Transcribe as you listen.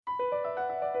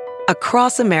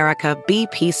Across America,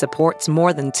 BP supports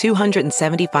more than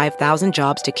 275,000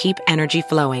 jobs to keep energy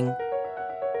flowing.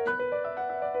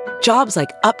 Jobs like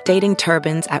updating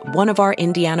turbines at one of our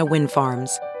Indiana wind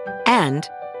farms and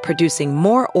producing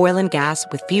more oil and gas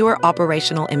with fewer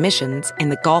operational emissions in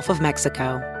the Gulf of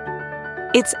Mexico.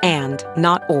 It's and,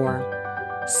 not or.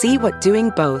 See what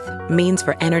doing both means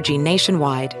for energy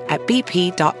nationwide at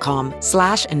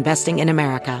bp.com/investing in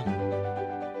America.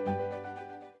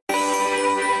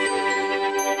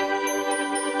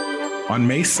 On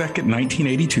May 2nd,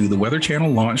 1982, the Weather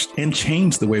Channel launched and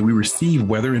changed the way we receive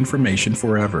weather information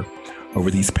forever. Over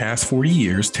these past 40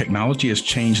 years, technology has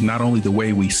changed not only the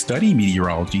way we study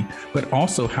meteorology, but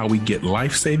also how we get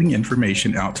life-saving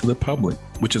information out to the public,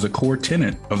 which is a core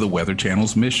tenet of the Weather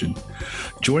Channel's mission.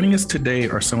 Joining us today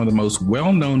are some of the most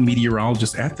well-known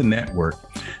meteorologists at the network.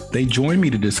 They join me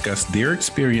to discuss their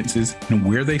experiences and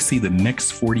where they see the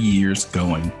next 40 years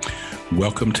going.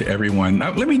 Welcome to everyone.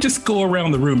 Now, let me just go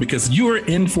around the room because you are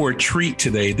in for a treat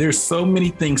today. There's so many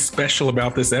things special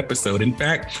about this episode. In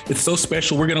fact, it's so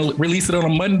special, we're going to release it on a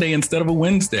Monday instead of a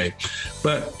Wednesday.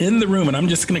 But in the room, and I'm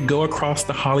just going to go across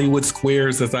the Hollywood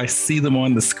squares as I see them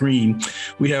on the screen,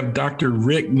 we have Dr.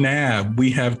 Rick Knabb,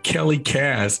 we have Kelly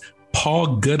Cass,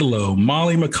 Paul Goodloe,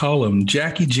 Molly McCullum,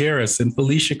 Jackie Jarris, and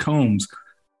Felicia Combs.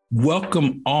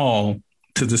 Welcome all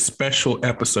to this special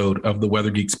episode of the Weather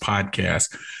Geeks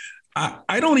podcast.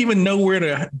 I don't even know where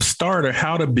to start or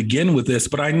how to begin with this,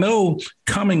 but I know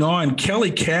coming on,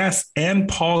 Kelly Cass and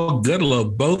Paul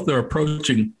Goodloe both are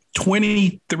approaching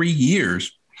 23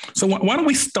 years. So why don't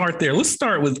we start there? Let's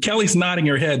start with Kelly's nodding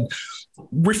her head.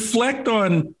 Reflect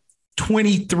on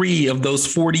 23 of those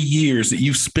 40 years that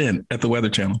you've spent at the Weather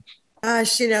Channel.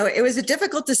 Gosh, it was a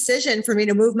difficult decision for me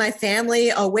to move my family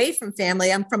away from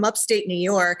family. I'm from upstate New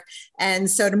York.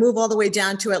 And so to move all the way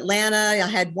down to Atlanta, I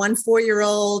had one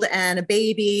 4-year-old and a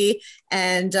baby.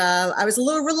 And I was a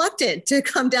little reluctant to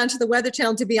come down to the Weather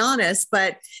Channel, to be honest.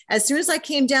 But as soon as I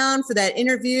came down for that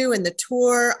interview and the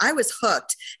tour, I was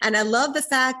hooked. And I love the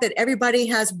fact that everybody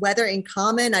has weather in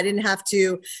common. I didn't have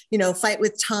to, fight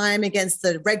with time against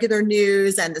the regular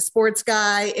news and the sports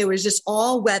guy. It was just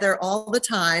all weather all the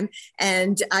time.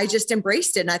 And I just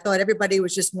embraced it. And I thought everybody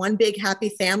was just one big happy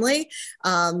family.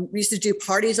 We used to do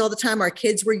parties all the time. Our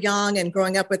kids were young, and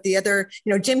growing up with the other,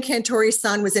 Jim Cantori's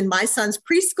son was in my son's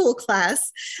preschool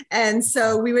class. And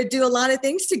so we would do a lot of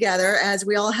things together as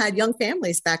we all had young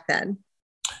families back then.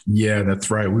 Yeah, that's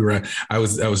right. I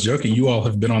was joking. You all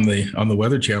have been on the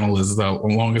Weather Channel as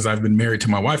long as I've been married to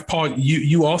my wife. Paul,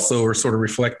 you also are sort of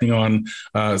reflecting on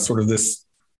sort of this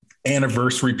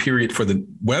anniversary period for the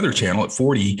Weather Channel at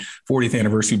 40th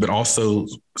anniversary, but also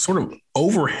sort of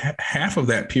over half of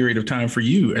that period of time for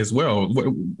you as well.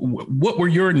 What were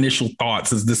your initial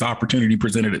thoughts as this opportunity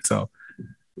presented itself?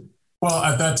 Well,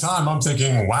 at that time, I'm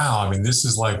thinking, wow, this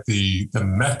is like the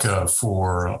mecca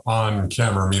for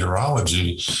on-camera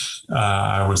meteorology.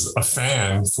 I was a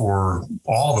fan for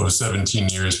all those 17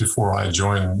 years before I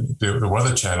joined the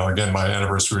Weather Channel. Again, my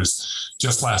anniversary was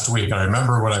just last week. I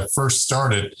remember when I first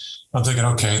started, I'm thinking,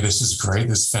 okay, this is great.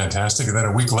 This is fantastic. And then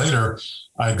a week later,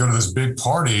 I'd go to this big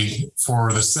party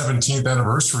for the 17th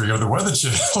anniversary of the Weather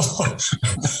Channel.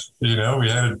 We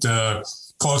had it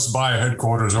close by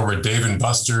headquarters over at Dave &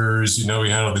 Buster's. We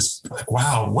had all this,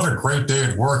 wow, what a great day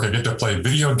at work. I get to play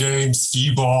video games,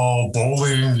 skee-ball,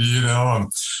 bowling, I'm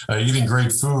eating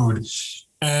great food.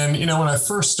 And, when I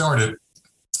first started,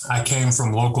 I came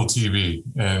from local TV,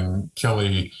 and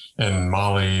Kelly and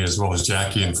Molly, as well as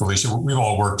Jackie and Felicia, we've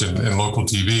all worked in local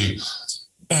TV.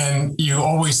 And you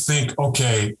always think,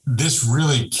 okay, this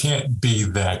really can't be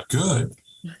that good.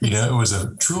 It was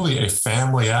truly a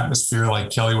family atmosphere, like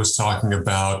Kelly was talking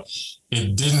about.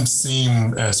 It didn't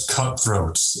seem as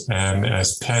cutthroat and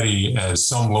as petty as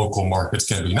some local markets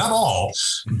can be. Not all,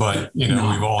 but,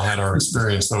 we've all had our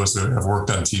experience, those that have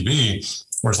worked on TV,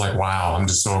 where it's like, wow, I'm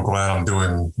just so glad I'm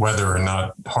doing weather and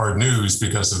not hard news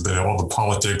because of all the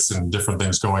politics and different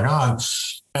things going on.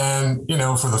 And,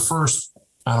 for the first,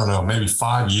 I don't know, maybe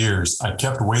 5 years, I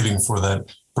kept waiting for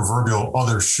that proverbial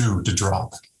other shoe to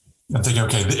drop. I'm thinking,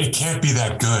 okay, it can't be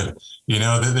that good.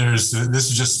 This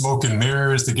is just smoke and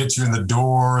mirrors to get you in the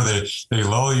door. They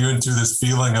lull you into this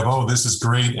feeling of, oh, this is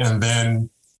great. And then,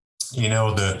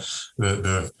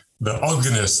 the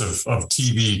ugliness of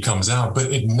TV comes out,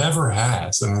 but it never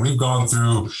has. And we've gone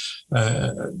through,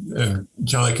 and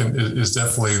Kelly is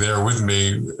definitely there with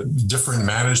me, different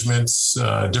managements,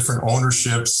 different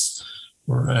ownerships,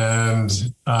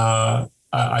 and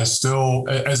I still,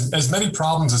 as many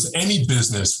problems as any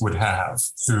business would have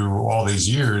through all these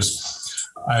years,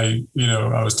 I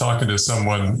was talking to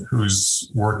someone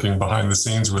who's working behind the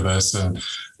scenes with us, and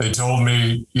they told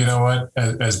me, you know what,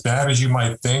 as bad as you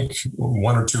might think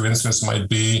one or two incidents might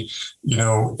be,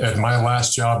 at my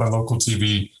last job on local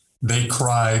TV, they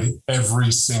cried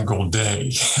every single day.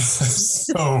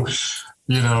 So,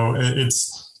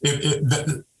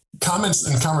 the comments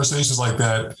and conversations like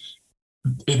that,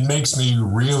 it makes me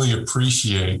really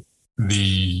appreciate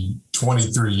the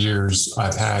 23 years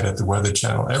I've had at the Weather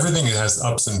Channel. Everything has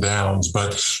ups and downs,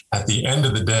 but at the end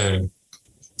of the day,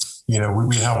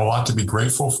 we have a lot to be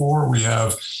grateful for. We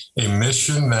have a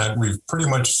mission that we've pretty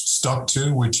much stuck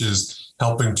to, which is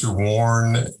helping to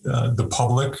warn the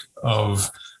public of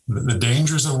the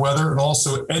dangers of weather and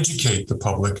also educate the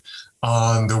public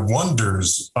on the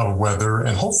wonders of weather,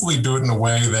 and hopefully do it in a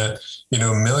way that,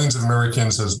 millions of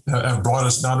Americans have brought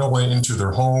us not only into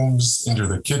their homes, into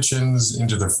their kitchens,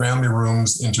 into their family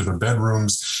rooms, into their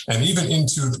bedrooms, and even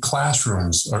into the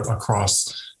classrooms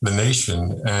across the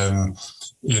nation. And,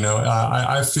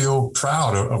 I feel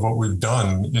proud of what we've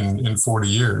done in 40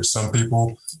 years. Some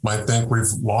people might think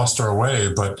we've lost our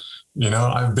way, but,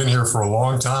 I've been here for a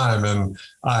long time, and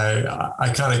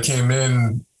I kind of came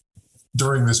in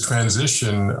during this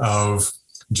transition of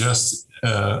just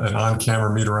an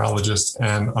on-camera meteorologist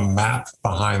and a map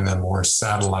behind them, or a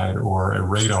satellite or a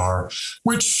radar,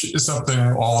 which is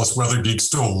something all us weather geeks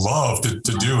still love to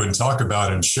do and talk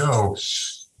about and show.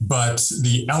 But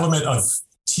the element of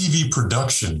TV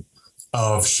production,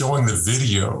 of showing the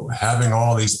video, having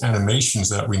all these animations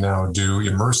that we now do,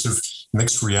 immersive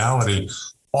mixed reality,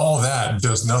 all that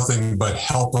does nothing but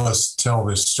help us tell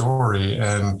this story.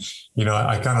 And,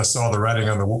 I kind of saw the writing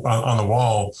on the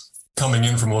wall coming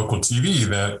in from local TV,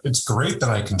 that it's great that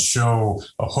I can show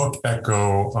a hook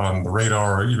echo on the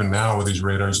radar, or even now with these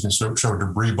radars, you can show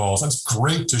debris balls. That's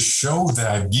great to show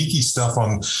that geeky stuff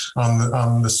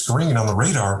on the screen, on the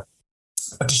radar,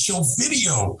 but to show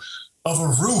video of a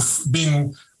roof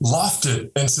being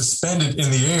lofted and suspended in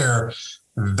the air,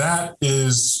 that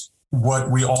is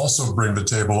what we also bring to the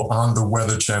table on the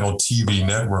Weather Channel TV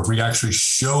network. We actually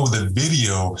show the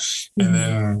video and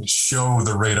then show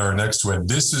the radar next to it.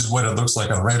 This is what it looks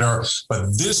like on the radar, but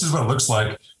this is what it looks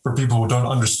like for people who don't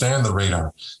understand the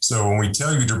radar. So when we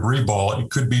tell you debris ball, it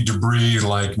could be debris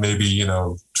like maybe,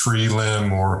 tree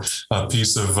limb or a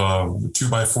piece of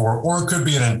 2x4, or it could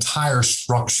be an entire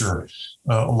structure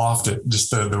lofted.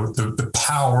 Just the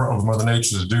power of Mother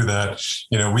Nature to do that.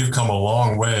 We've come a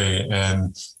long way,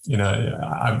 and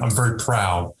I'm very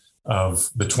proud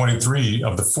of the 23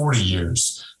 of the 40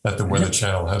 years that the Weather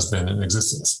Channel has been in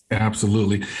existence.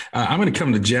 Absolutely. I'm going to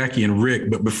come to Jackie and Rick,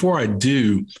 but before I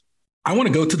do, I want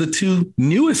to go to the two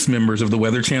newest members of the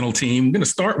Weather Channel team. I'm going to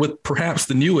start with perhaps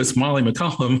the newest, Molly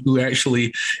McCollum, who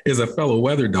actually is a fellow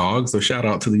weather dog. So shout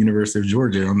out to the University of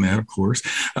Georgia on that, of course.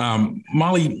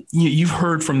 Molly, you've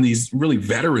heard from these really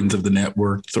veterans of the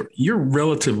network. So you're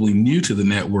relatively new to the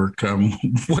network.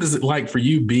 What is it like for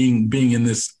you being in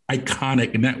this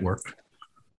iconic network?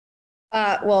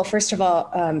 Well, first of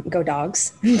all, go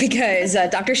dogs, because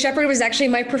Dr. Shepard was actually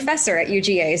my professor at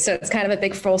UGA. So it's kind of a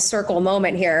big full circle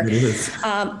moment here. It is.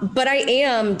 But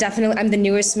I'm the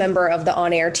newest member of the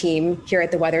on-air team here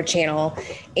at the Weather Channel.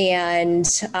 And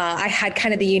I had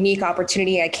kind of the unique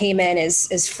opportunity. I came in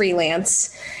as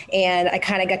freelance, and I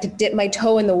kind of got to dip my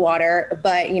toe in the water,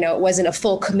 but, it wasn't a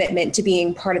full commitment to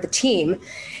being part of the team.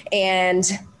 And,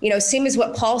 same as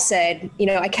what Paul said,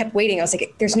 I kept waiting. I was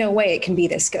like, there's no way it can be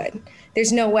this good.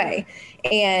 There's no way.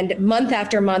 And month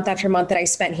after month after month that I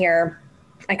spent here,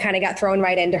 I kind of got thrown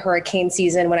right into hurricane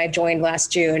season when I joined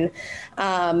last June.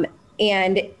 And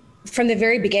from the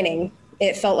very beginning,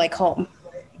 it felt like home.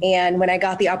 And when I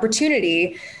got the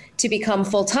opportunity to become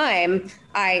full-time,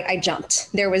 I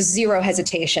jumped. There was zero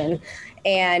hesitation.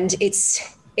 And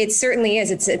it certainly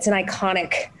is. It's an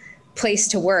iconic place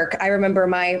to work. I remember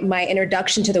my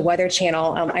introduction to the Weather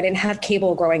Channel. I didn't have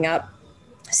cable growing up.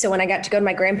 So when I got to go to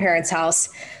my grandparents' house,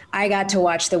 I got to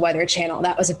watch the Weather Channel.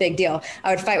 That was a big deal. I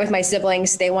would fight with my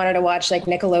siblings. They wanted to watch like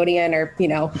Nickelodeon or,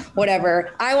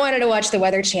 whatever. I wanted to watch the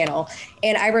Weather Channel.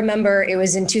 And I remember it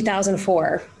was in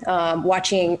 2004,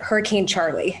 watching Hurricane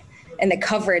Charley and the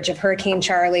coverage of Hurricane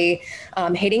Charley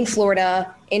hitting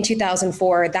Florida in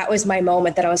 2004. That was my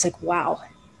moment that I was like, wow,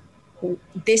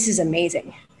 this is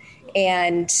amazing.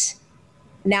 And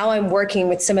now I'm working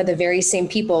with some of the very same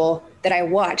people that I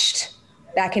watched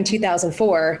back in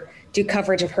 2004 do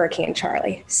coverage of Hurricane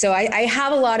Charley. So I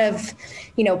have a lot of,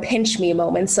 pinch me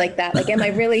moments like that. Like, am I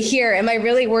really here? Am I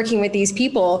really working with these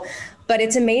people? But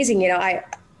it's amazing.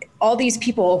 All these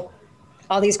people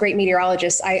all these great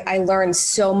meteorologists. I learn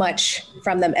so much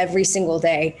from them every single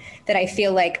day that I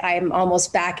feel like I'm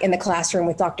almost back in the classroom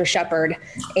with Dr. Shepard,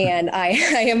 and I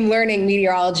am learning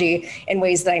meteorology in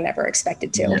ways that I never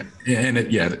expected to. Yeah. And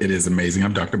it is amazing.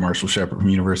 I'm Dr. Marshall Shepard from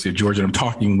University of Georgia, and I'm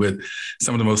talking with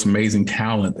some of the most amazing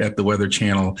talent at the Weather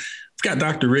Channel. Got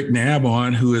Dr. Rick Knabb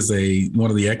on, who is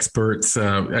one of the experts.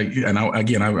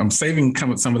 I'm saving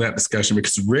some of that discussion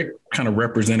because Rick kind of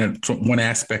represented one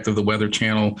aspect of the Weather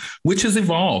Channel, which has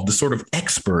evolved, the sort of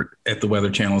expert at the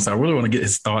Weather Channel. So I really want to get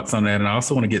his thoughts on that. And I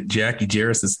also want to get Jackie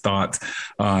Jarris's thoughts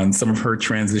on some of her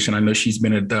transition. I know she's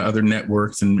been at other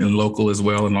networks and local as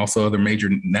well, and also other major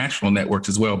national networks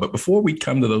as well. But before we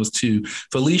come to those two,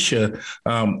 Felicia,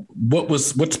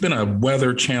 what's been a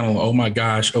Weather Channel, oh my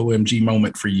gosh, OMG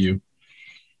moment for you?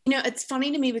 It's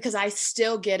funny to me because I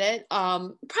still get it.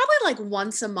 Probably like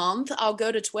once a month, I'll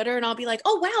go to Twitter and I'll be like,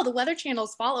 oh, wow, the Weather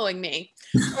Channel's following me.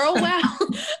 Or, oh, wow,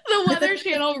 the Weather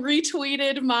Channel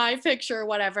retweeted my picture or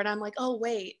whatever. And I'm like, oh,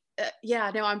 wait.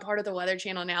 I'm part of the Weather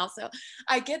Channel now. So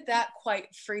I get that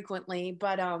quite frequently,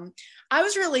 but I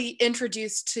was really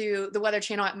introduced to the Weather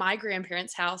Channel at my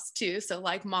grandparents' house too. So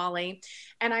like Molly,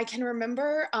 and I can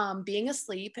remember being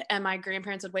asleep and my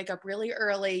grandparents would wake up really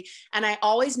early and I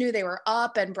always knew they were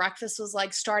up and breakfast was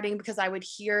like starting because I would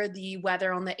hear the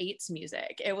Weather on the 8s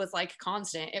music. It was like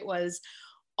constant. It was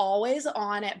always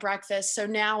on at breakfast. So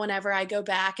now whenever I go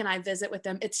back and I visit with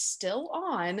them, it's still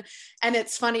on. And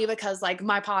it's funny because like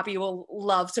my poppy will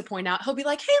love to point out, he'll be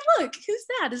like, hey, look, who's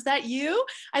that? Is that you?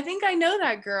 I think I know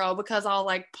that girl, because I'll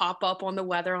like pop up on the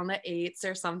Weather on the 8s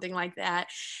or something like that.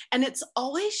 And it's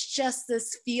always just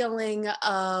this feeling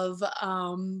of,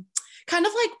 kind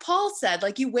of like Paul said,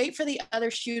 like you wait for the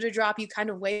other shoe to drop, you kind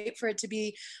of wait for it to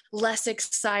be less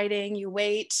exciting. You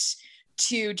wait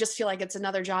to just feel like it's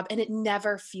another job. And it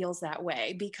never feels that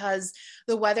way because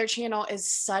the Weather Channel is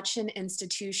such an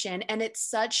institution and it's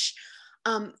such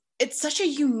a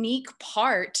unique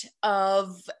part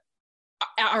of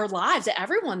our lives,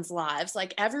 everyone's lives.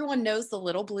 Like everyone knows the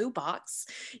little blue box.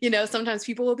 Sometimes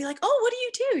people will be like, oh, what do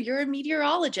you do? You're a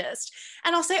meteorologist.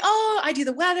 And I'll say, oh, I do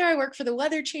the weather. I work for the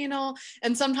Weather Channel.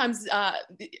 And sometimes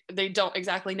they don't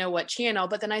exactly know what channel,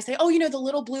 but then I say, oh, the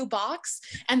little blue box,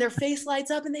 and their face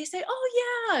lights up and they say,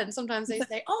 oh yeah. And sometimes they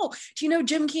say, oh, do you know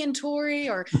Jim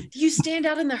Cantore, or do you stand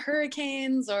out in the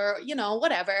hurricanes, or,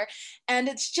 whatever. And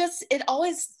it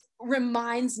always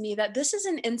reminds me that this is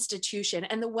an institution,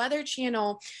 and the Weather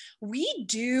Channel, we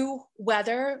do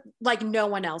weather like no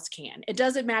one else can. It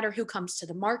doesn't matter who comes to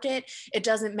the market. It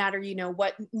doesn't matter,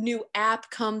 what new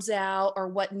app comes out or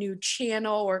what new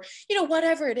channel or,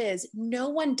 whatever it is. No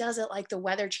one does it like the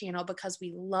Weather Channel because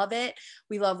we love it.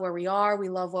 We love where we are. We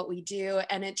love what we do.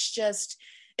 And it's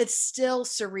still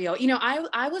surreal.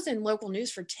 I was in local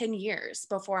news for 10 years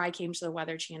before I came to the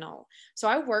Weather Channel. So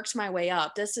I worked my way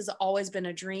up. This has always been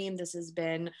a dream. This has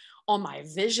been on my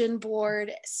vision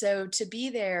board. So to be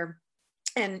there,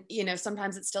 and,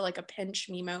 sometimes it's still like a pinch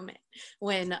me moment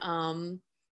when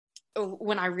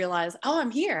I realize, oh,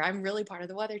 I'm here. I'm really part of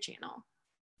the Weather Channel.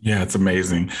 Yeah, it's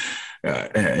amazing.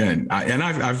 I'm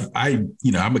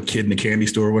a kid in the candy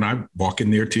store when I walk in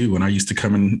there too, when I used to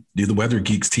come and do the Weather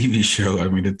Geeks TV show. I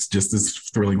mean, it's just as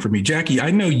thrilling for me. Jackie,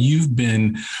 I know you've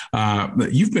been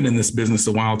in this business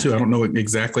a while too. I don't know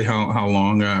exactly how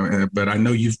long, but I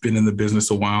know you've been in the business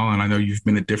a while, and I know you've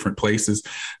been at different places.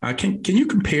 Can you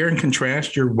compare and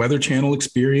contrast your Weather Channel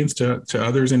experience to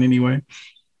others in any way?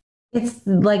 It's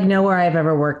like nowhere I've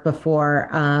ever worked before.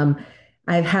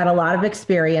 I've had a lot of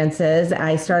experiences.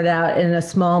 I started out in a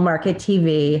small market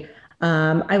TV.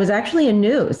 I was actually in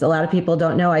news. A lot of people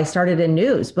don't know I started in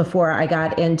news before I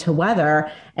got into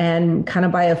weather. And kind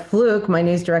of by a fluke, my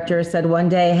news director said one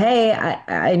day, hey,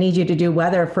 I need you to do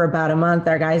weather for about a month.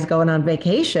 Our guy's going on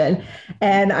vacation.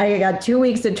 And I got 2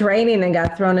 weeks of training and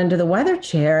got thrown into the weather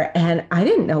chair. And I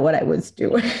didn't know what I was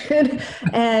doing.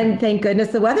 And thank goodness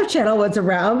the Weather Channel was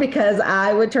around, because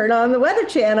I would turn on the Weather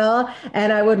Channel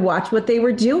and I would watch what they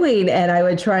were doing. And I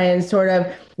would try and sort of,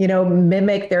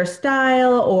 mimic their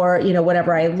style or,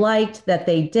 whatever I liked that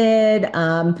they did.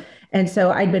 And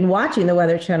so I'd been watching the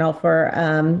Weather Channel for,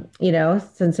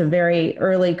 since a very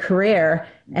early career,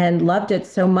 and loved it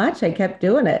so much, I kept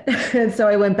doing it. And so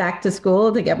I went back to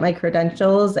school to get my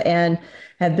credentials and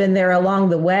have been there along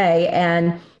the way.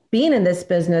 And being in this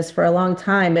business for a long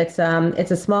time, it's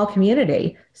a small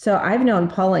community. So I've known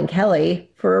Paul and Kelly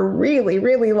for a really,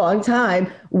 really long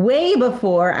time, way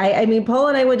before. I mean, Paul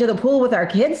and I went to the pool with our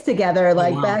kids together,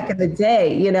 back in the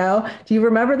day, Do you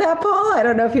remember that, Paul? I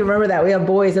don't know if you remember that. We have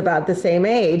boys about the same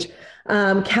age.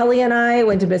 Kelly and I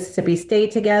went to Mississippi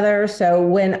State together. So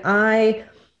when I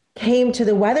came to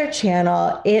the Weather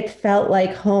Channel, it felt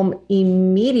like home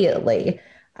immediately.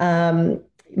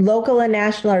 Local and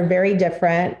national are very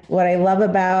different. What I love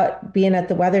about being at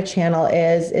the Weather Channel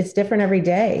is it's different every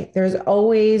day. There's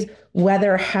always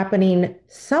weather happening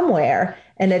somewhere,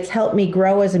 and it's helped me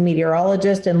grow as a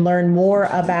meteorologist and learn more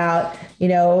about,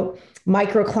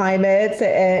 microclimates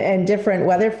and different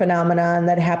weather phenomenon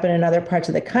that happen in other parts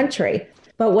of the country.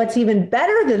 But what's even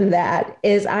better than that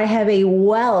is I have a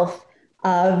wealth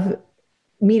of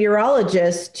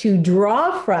meteorologists to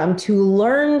draw from, to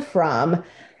learn from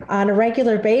on a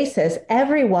regular basis.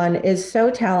 Everyone is so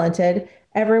talented.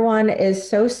 Everyone is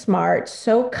so smart,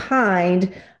 so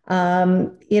kind.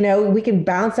 We can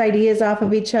bounce ideas off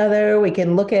of each other. We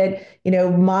can look at,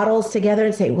 models together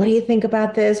and say, what do you think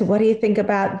about this? What do you think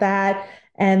about that?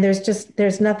 And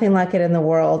there's nothing like it in the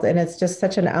world. And it's just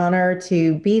such an honor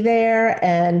to be there.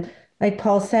 And like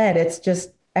Paul said, it's just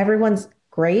everyone's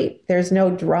great. There's no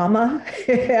drama.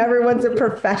 Everyone's a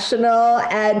professional,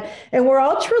 and we're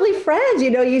all truly friends.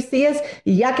 You see us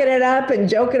yucking it up and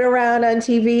joking around on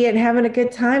TV and having a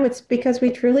good time. It's because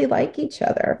we truly like each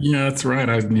other. Yeah, that's right.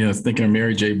 I was thinking of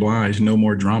Mary J. Blige, no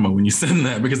more drama, when you said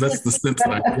that, because that's the sense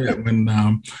that I get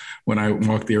when I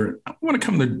walk there. I want to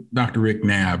come to Dr. Rick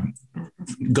Knabb.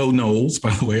 Go Noles,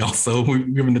 by the way. Also,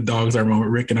 we've given the dogs our moment.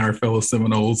 Rick and our fellow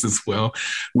Seminoles as well.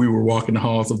 We were walking the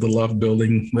halls of the Love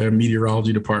Building, their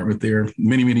meteorology department there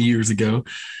many, many years ago.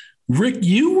 Rick,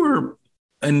 you were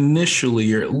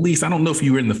initially, or at least, I don't know if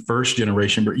you were in the first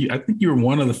generation, but I think you were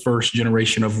one of the first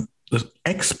generation of the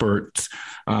experts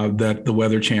that the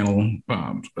Weather Channel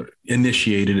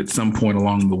initiated at some point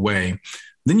along the way.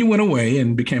 Then you went away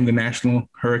and became the National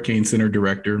Hurricane Center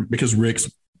director, because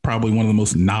Rick's probably one of the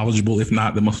most knowledgeable, if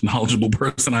not the most knowledgeable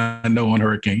person I know on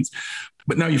hurricanes.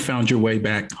 But now you found your way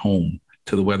back home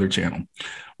to the Weather Channel.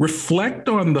 Reflect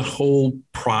on the whole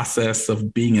process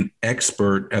of being an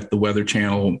expert at the Weather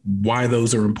Channel, why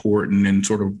those are important, and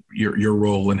sort of your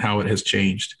role and how it has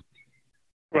changed.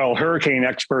 Well, hurricane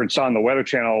experts on the Weather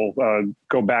Channel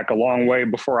go back a long way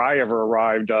before I ever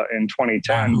arrived in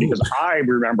 2010, because I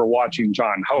remember watching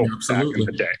John Hope back in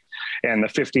the day, and the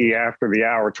 50 after the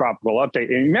hour tropical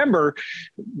update. And remember,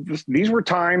 these were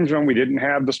times when we didn't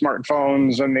have the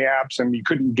smartphones and the apps, and you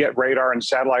couldn't get radar and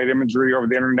satellite imagery over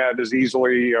the internet as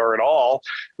easily or at all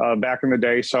back in the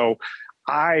day. So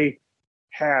I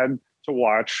had to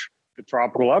watch the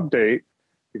tropical update,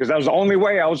 because that was the only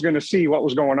way I was going to see what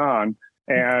was going on,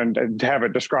 and to have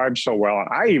it described so well. And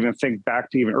I even think back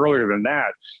to even earlier than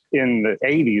that, in the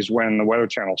 80s when the Weather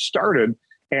Channel started,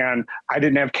 and I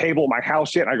didn't have cable at my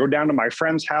house yet. I go down to my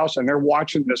friend's house and they're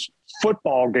watching this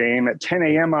football game at 10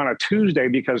 a.m. on a Tuesday,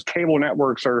 because cable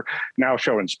networks are now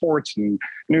showing sports and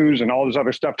news and all this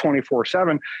other stuff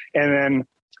 24/7. And then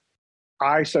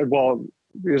I said, well,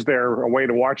 is there a way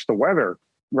to watch the weather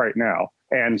right now?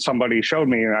 And somebody showed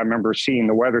me, and I remember seeing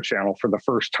the Weather Channel for the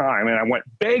first time. And I went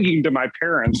begging to my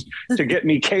parents to get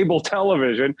me cable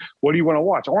television. What do you want to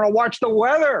watch? I want to watch the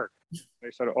weather.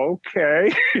 They said,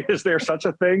 okay, is there such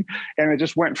a thing? And it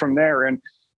just went from there. And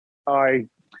I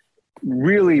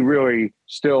really, really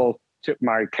still tip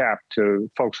my cap to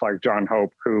folks like John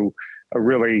Hope, who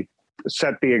really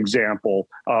set the example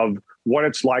of what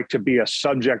it's like to be a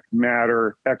subject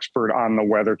matter expert on the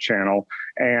Weather Channel.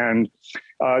 And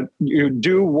you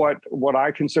do what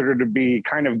I consider to be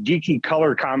kind of geeky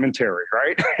color commentary,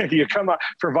 right? You come up,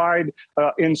 provide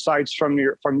insights from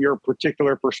your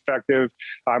particular perspective.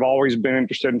 I've always been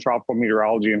interested in tropical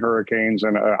meteorology and hurricanes,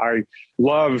 and I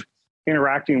love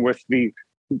interacting with the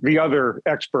other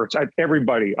experts,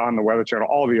 everybody on the Weather Channel.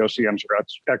 All the OCMs are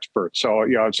experts. So,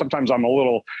 sometimes I'm a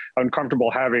little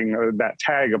uncomfortable having that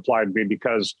tag applied to me,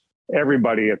 because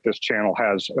everybody at this channel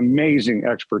has amazing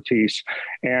expertise.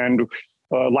 And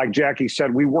like Jackie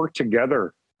said, we work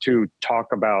together to talk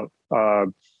about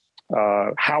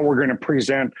how we're going to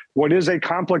present what is a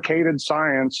complicated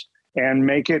science and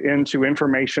make it into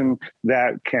information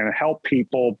that can help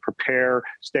people prepare,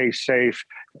 stay safe,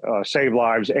 save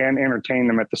lives, and entertain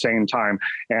them at the same time.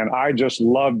 And I just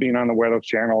love being on the Weather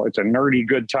Channel. It's a nerdy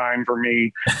good time for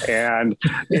me. And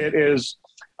it is,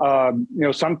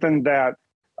 something that,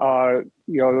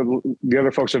 the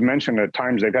other folks have mentioned at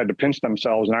times they've had to pinch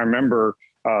themselves. And I remember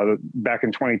back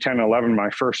in 2010, 11, my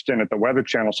first stint at the Weather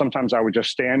Channel, sometimes I would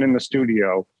just stand in the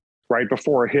studio right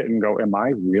before it hit and go, am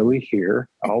I really here?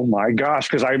 Oh my gosh.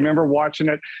 Because I remember watching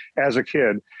it as a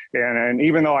kid. And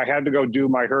even though I had to go do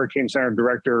my Hurricane Center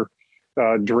director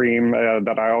dream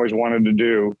that I always wanted to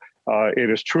do, it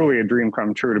is truly a dream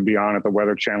come true to be on at the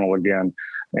Weather Channel again.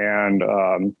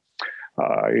 And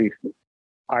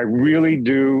I really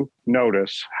do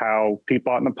notice how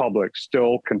people out in the public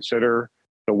still consider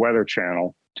the Weather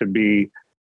Channel to be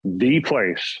the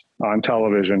place on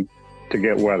television to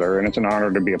get weather. And it's an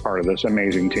honor to be a part of this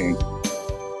amazing team.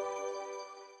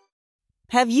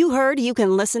 Have you heard you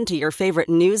can listen to your favorite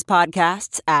news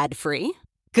podcasts ad-free?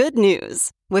 Good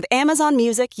news. With Amazon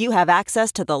Music, you have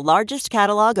access to the largest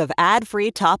catalog of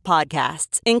ad-free top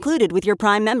podcasts included with your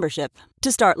Prime membership.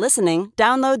 To start listening,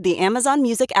 download the Amazon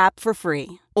Music app for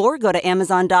free or go to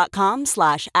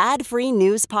amazon.com/ad-free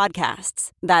news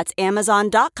podcasts. That's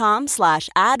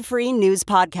amazon.com/ad-free news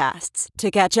podcasts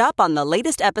to catch up on the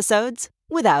latest episodes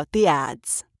without the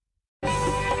ads.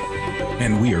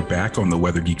 And we are back on the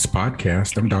Weather Geeks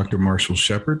podcast. I'm Dr. Marshall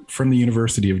Shepard from the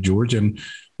University of Georgia, and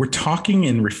we're talking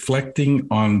and reflecting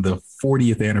on the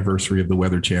 40th anniversary of the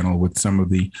Weather Channel with some of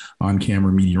the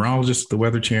on-camera meteorologists, the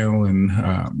Weather Channel, and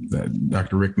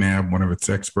Dr. Rick Knabb, one of its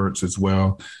experts as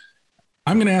well.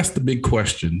 I'm going to ask the big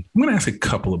question. I'm going to ask a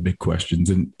couple of big questions,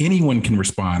 and anyone can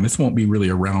respond. This won't be really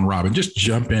a round robin. Just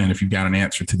jump in if you've got an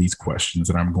answer to these questions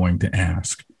that I'm going to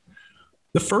ask.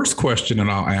 The first question that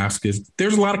I'll ask is,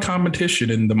 there's a lot of competition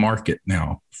in the market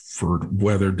now for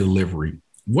weather delivery.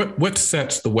 What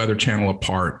sets the Weather Channel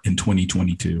apart in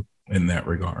 2022 in that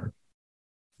regard?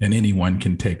 And anyone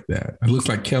can take that. It looks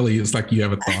like, Kelly, it's like you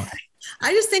have a thought.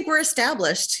 I just think we're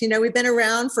established. We've been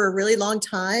around for a really long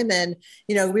time, and,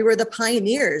 we were the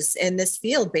pioneers in this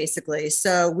field, basically.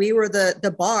 So we were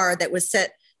the bar that was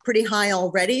set pretty high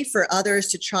already for others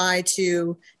to try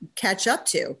to catch up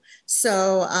to.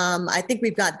 So I think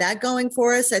we've got that going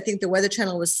for us. I think the Weather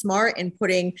Channel was smart in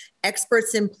putting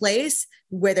experts in place,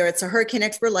 whether it's a hurricane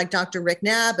expert like Dr. Rick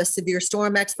Knabb, a severe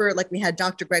storm expert like we had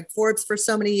Dr. Greg Forbes for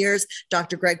so many years,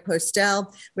 Dr. Greg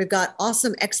Postel. We've got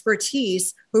awesome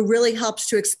expertise who really helps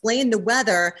to explain the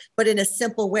weather, but in a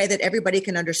simple way that everybody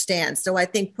can understand. So I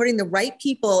think putting the right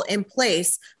people in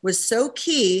place was so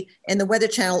key in the Weather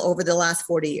Channel over the last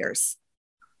 40 years.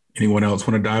 Anyone else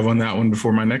want to dive on that one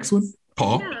before my next one?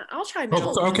 Paul? Yeah, I'll try.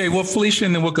 Okay, well, Felicia,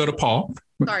 and then we'll go to Paul.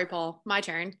 Sorry, Paul. My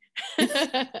turn.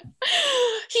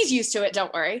 He's used to it.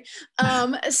 Don't worry.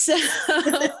 So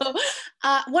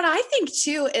what I think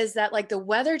too is that the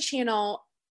Weather Channel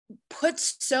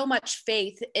puts so much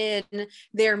faith in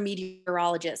their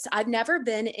meteorologists. I've never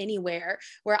been anywhere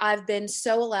where I've been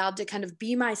so allowed to kind of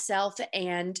be myself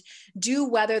and do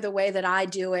weather the way that I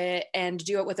do it, and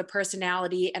do it with a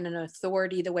personality and an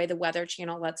authority the way the Weather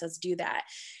Channel lets us do that.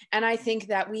 And I think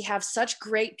that we have such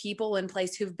great people in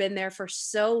place who've been there for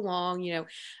so long,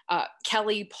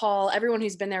 Kelly, Paul, everyone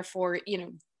who's been there for,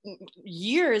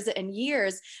 years and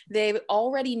years. They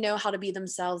already know how to be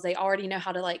themselves. They already know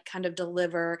how to kind of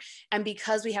deliver. And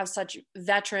because we have such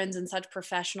veterans and such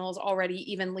professionals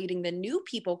already even leading the new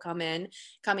people coming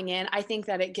in, I think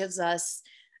that it gives us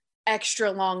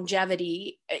extra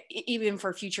longevity even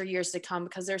for future years to come,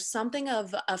 because there's something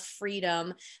of a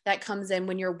freedom that comes in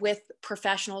when you're with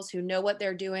professionals who know what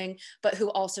they're doing, but who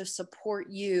also support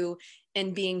you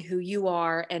in being who you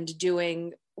are and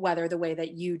doing weather the way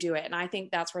that you do it. And I think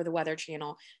that's where the Weather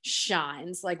Channel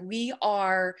shines. We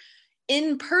are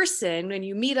in person. When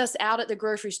you meet us out at the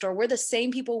grocery store, we're the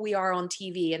same people we are on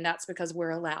TV, and that's because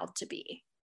we're allowed to be.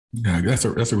 Yeah, that's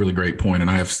a really great point, and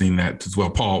I have seen that as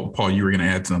well. Paul, you were going to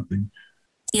add something.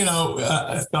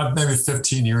 Maybe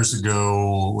 15 years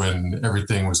ago, when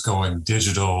everything was going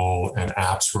digital and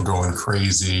apps were going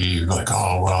crazy,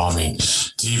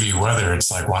 TV weather, it's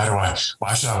why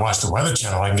should I watch the Weather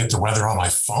Channel? I can get the weather on my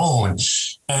phone.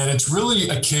 And it's really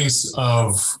a case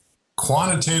of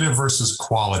quantitative versus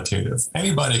qualitative.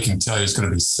 Anybody can tell you it's going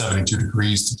to be 72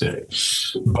 degrees today,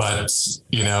 but it's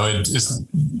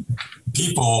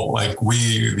people like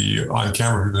we, the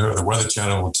on-camera, the Weather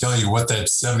Channel, will tell you what that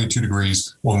 72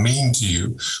 degrees will mean to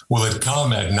you. Will it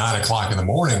come at 9 o'clock in the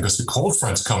morning because the cold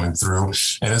front's coming through,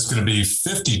 and it's going to be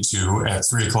 52 at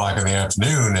 3 o'clock in the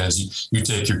afternoon as you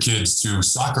take your kids to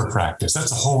soccer practice?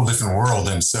 That's a whole different world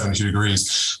than 72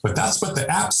 degrees, but that's what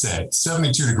the app said,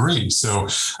 72 degrees. So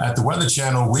at the Weather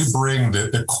Channel, we bring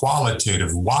the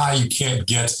qualitative, why you can't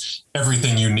get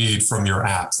everything you need from your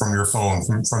app, from your phone,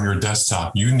 from your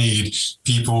desktop. You need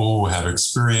people who have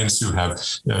experience, who have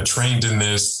trained in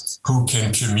this, who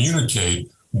can communicate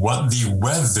what the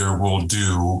weather will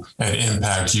do and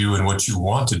impact you and what you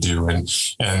want to do. And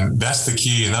that's the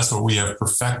key. And that's what we have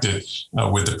perfected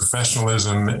with the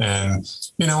professionalism. And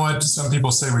you know what? Some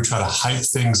people say we try to hype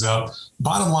things up.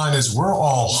 Bottom line is we're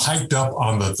all hyped up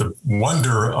on the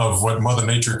wonder of what Mother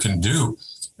Nature can do.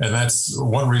 And that's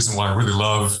one reason why I really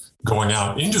love going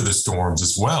out into the storms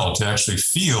as well, to actually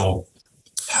feel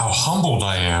how humbled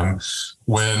I am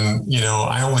when,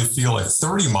 I only feel a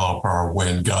 30 mile per hour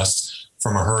wind gust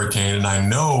from a hurricane. And I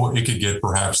know it could get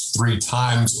perhaps 3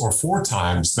 times or 4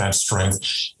 times that strength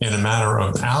in a matter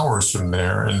of hours from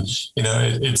there. And,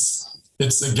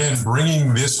 it's again,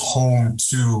 bringing this home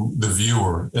to the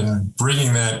viewer and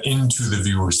bringing that into the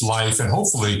viewer's life and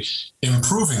hopefully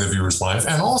improving the viewer's life.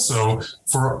 And also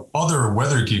for other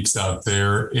weather geeks out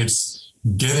there, it's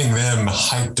getting them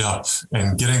hyped up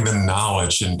and getting them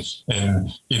knowledge and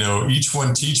each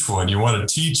one teach one. You want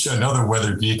to teach another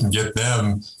weather geek and get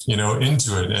them,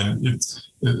 into it. And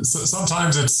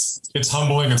sometimes it's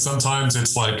humbling, and sometimes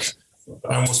it's like,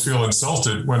 I almost feel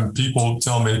insulted when people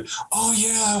tell me, "Oh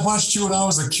yeah, I watched you when I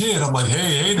was a kid." I'm like,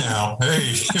 hey,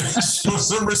 show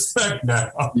some respect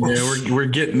now. Yeah, we're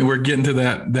getting to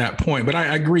that point. But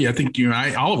I agree. I think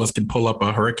all of us can pull up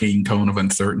a hurricane cone of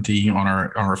uncertainty on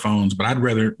our phones. But I'd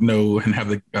rather know and have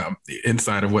the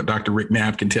insight of what Dr. Rick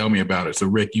Knapp can tell me about it. So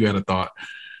Rick, you had a thought.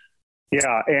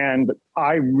 Yeah, and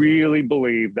I really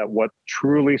believe that what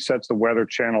truly sets the Weather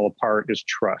Channel apart is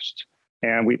trust.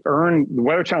 And the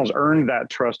Weather Channel's earned that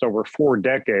trust over 4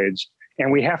 decades,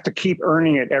 and we have to keep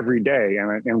earning it every day.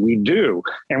 And we do.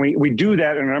 And we do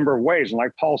that in a number of ways. And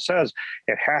like Paul says,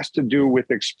 it has to do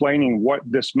with explaining what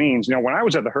this means. When I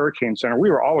was at the Hurricane Center, we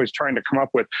were always trying to come up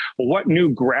with, well, what new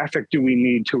graphic do we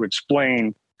need to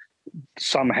explain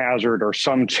some hazard or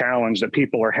some challenge that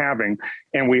people are having?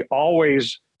 And we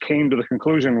always came to the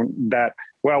conclusion that,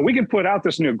 well, we can put out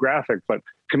this new graphic, but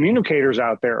communicators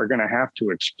out there are going to have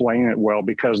to explain it well,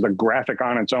 because the graphic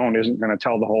on its own isn't going to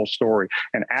tell the whole story.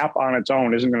 An app on its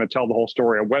own isn't going to tell the whole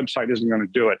story. A website isn't going to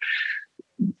do it.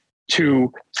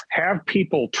 To have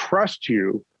people trust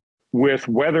you with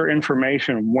weather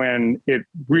information when it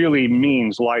really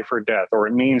means life or death, or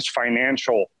it means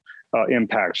financial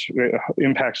impacts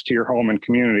to your home and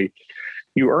community,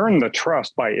 you earn the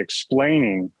trust by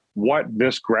explaining what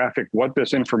this graphic, what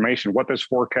this information, what this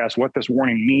forecast, what this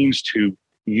warning means to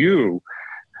you,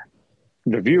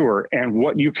 the viewer, and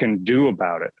what you can do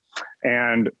about it.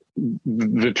 And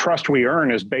the trust we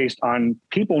earn is based on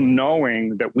people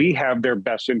knowing that we have their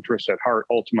best interests at heart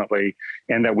ultimately,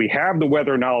 and that we have the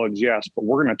weather knowledge, yes, but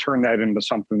we're going to turn that into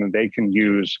something that they can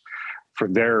use for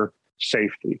their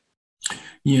safety.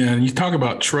 Yeah, and you talk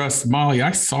about trust. Molly,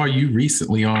 I saw you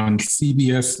recently on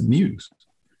CBS News.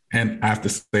 And I have to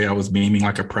say, I was beaming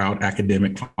like a proud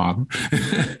academic father.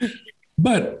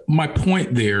 But my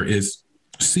point there is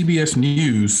CBS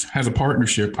News has a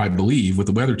partnership, I believe, with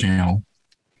the Weather Channel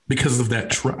because of that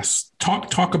trust.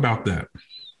 Talk about that,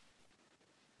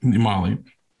 Molly.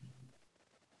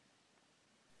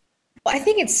 Well, I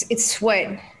think it's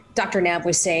what Dr. Knapp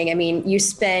was saying. I mean, you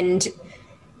spend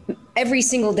every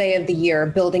single day of the year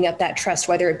building up that trust,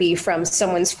 whether it be from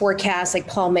someone's forecast, like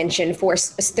Paul mentioned, for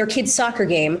their kid's soccer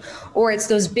game, or it's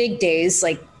those big days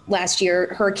like last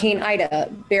year, Hurricane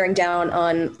Ida bearing down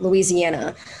on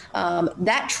Louisiana.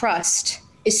 That trust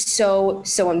is so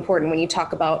important when you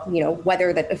talk about,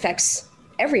 weather that affects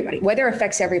everybody. Weather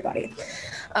affects everybody.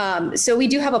 So we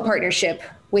do have a partnership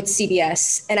with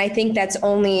CBS, and I think that's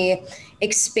only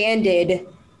expanded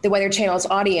the Weather Channel's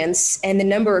audience and the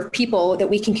number of people that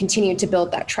we can continue to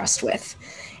build that trust with.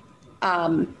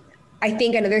 I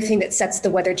think another thing that sets the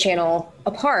Weather Channel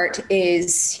apart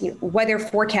is weather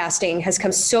forecasting has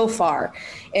come so far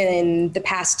in the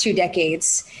past 2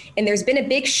 decades. And there's been a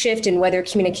big shift in weather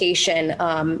communication,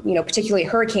 particularly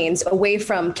hurricanes, away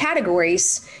from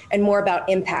categories and more about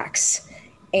impacts.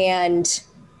 And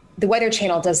the Weather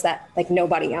Channel does that like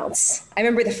nobody else. I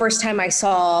remember the first time I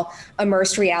saw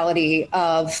immersed reality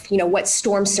of, what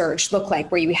storm surge looked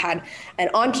like, where you had an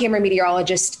on-camera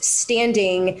meteorologist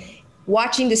standing,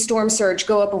 watching the storm surge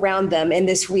go up around them in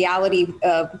this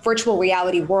virtual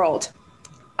reality world.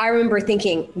 I remember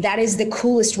thinking that is the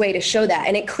coolest way to show that.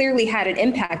 And it clearly had an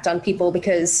impact on people,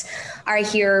 because I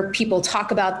hear people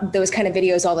talk about those kind of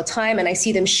videos all the time, and I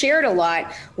see them shared a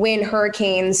lot when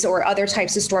hurricanes or other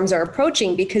types of storms are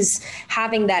approaching, because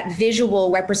having that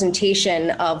visual representation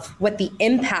of what the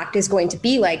impact is going to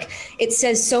be like, it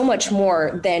says so much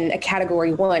more than a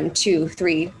category 1, 2,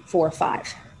 3, 4,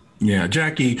 5. Yeah,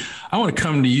 Jackie, I want to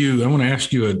come to you. I want to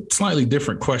ask you a slightly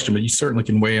different question, but you certainly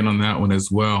can weigh in on that one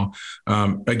as well.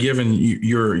 Given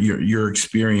your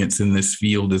experience in this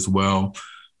field as well,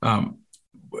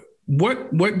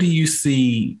 what do you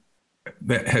see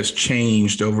that has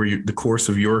changed over the course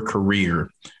of your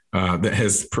career that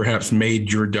has perhaps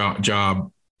made your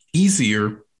job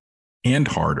easier and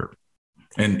harder?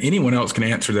 And anyone else can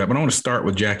answer that, but I want to start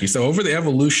with Jackie. So over the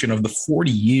evolution of the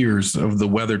 40 years of the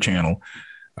Weather Channel,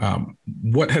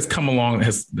 what has come along that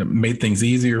has made things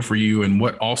easier for you, and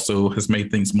what also has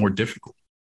made things more difficult?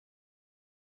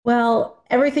 Well,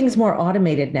 everything's more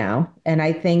automated now, and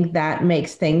I think that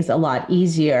makes things a lot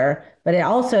easier. But it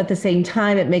also, at the same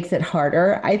time, it makes it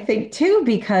harder, I think, too,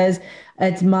 because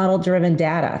it's model-driven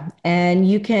data. And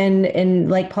you can,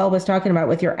 and like Paul was talking about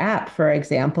with your app, for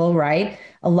example, right?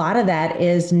 A lot of that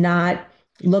is not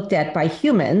looked at by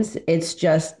humans. It's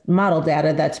just model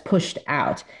data that's pushed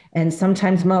out. And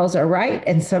sometimes models are right,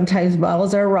 and sometimes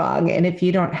models are wrong. And if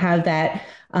you don't have that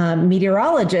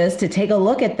meteorologist to take a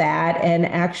look at that and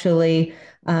actually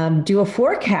do a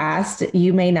forecast,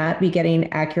 you may not be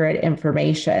getting accurate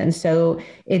information. So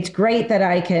it's great that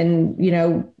I can,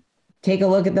 take a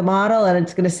look at the model and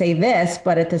it's going to say this,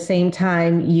 but at the same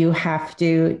time, you have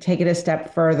to take it a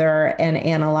step further and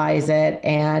analyze it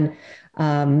and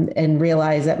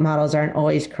realize that models aren't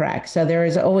always correct. So there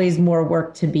is always more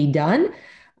work to be done.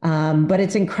 But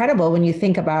it's incredible when you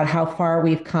think about how far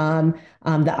we've come,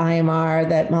 the IMR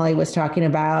that Molly was talking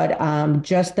about,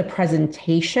 just the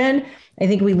presentation. I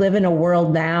think we live in a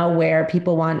world now where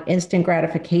people want instant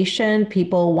gratification.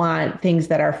 People want things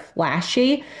that are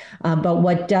flashy. But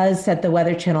what does set the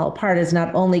Weather Channel apart is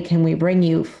not only can we bring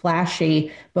you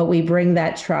flashy, but we bring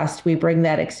that trust, we bring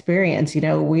that experience.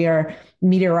 We are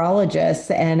meteorologists,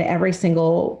 and every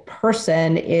single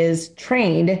person is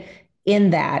trained in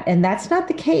that. And that's not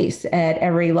the case at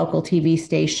every local TV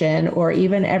station or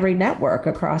even every network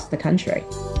across the country.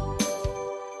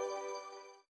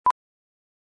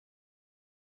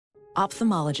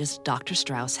 Ophthalmologist Dr.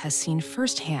 Strauss has seen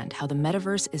firsthand how the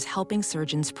metaverse is helping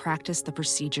surgeons practice the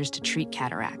procedures to treat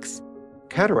cataracts.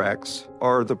 Cataracts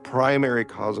are the primary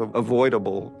cause of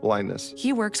avoidable blindness.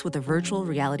 He works with a virtual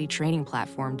reality training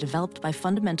platform developed by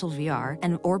Fundamental VR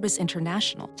and Orbis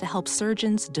International to help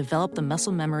surgeons develop the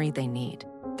muscle memory they need.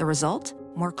 The result?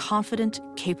 More confident,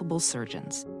 capable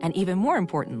surgeons. And even more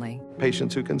importantly,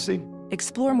 patients who can see.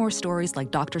 Explore more stories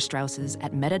like Dr. Strauss's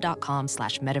at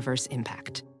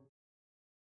meta.com/metaverseimpact.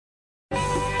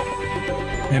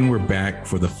 And we're back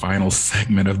for the final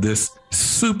segment of this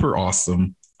super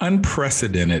awesome,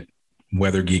 unprecedented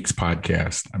Weather Geeks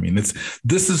podcast. I mean,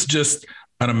 this is just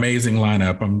an amazing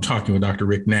lineup. I'm talking with Dr.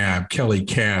 Rick Knabb, Kelly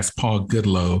Cass, Paul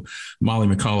Goodloe, Molly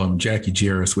McCollum, Jackie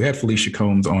Jarris. We had Felicia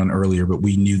Combs on earlier, but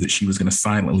we knew that she was going to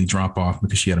silently drop off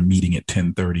because she had a meeting at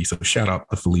 10:30. So shout out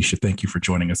to Felicia. Thank you for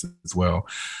joining us as well.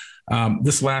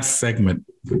 This last segment,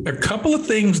 a couple of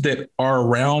things that are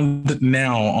around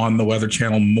now on the Weather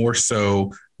Channel more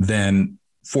so than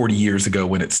 40 years ago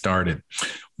when it started.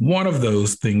 One of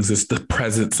those things is the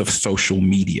presence of social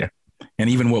media, and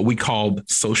even what we called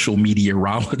social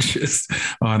meteorologists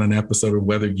on an episode of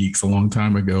Weather Geeks a long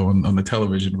time ago on the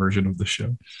television version of the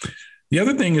show. The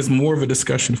other thing is more of a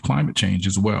discussion of climate change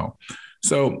as well.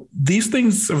 So these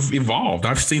things have evolved.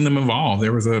 I've seen them evolve.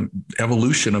 There was an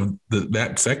evolution of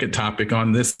that second topic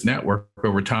on this network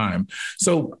over time.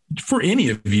 So for any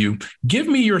of you, give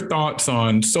me your thoughts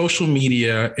on social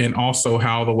media and also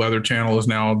how the Weather Channel is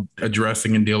now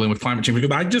addressing and dealing with climate change.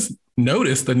 Because I just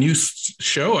noticed a new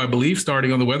show, I believe,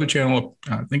 starting on the Weather Channel.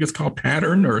 I think it's called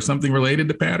Pattern or something related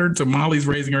to Pattern. So Molly's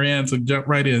raising her hand, so jump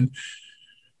right in.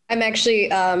 I'm actually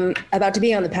about to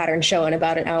be on the Pattern show in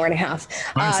about an hour and a half.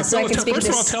 First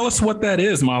of all, tell us what that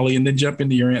is, Molly, and then jump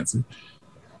into your answer.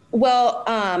 Well,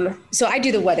 so I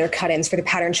do the weather cut-ins for the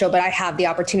Pattern show, but I have the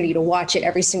opportunity to watch it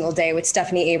every single day with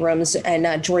Stephanie Abrams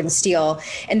and Jordan Steele.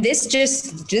 And this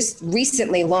just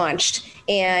recently launched.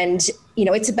 And,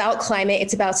 it's about climate,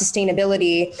 it's about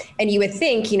sustainability. And you would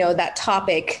think, that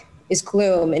topic is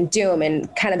gloom and doom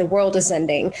and kind of the world is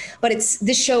ending. But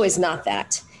this show is not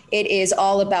that. It is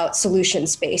all about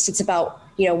solutions based. It's about,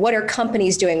 what are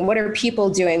companies doing? What are people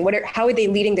doing? How are they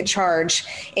leading the charge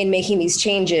in making these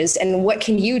changes? And what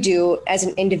can you do as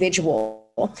an individual?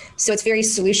 So it's very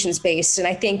solutions based. And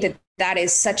I think that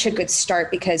is such a good start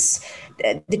because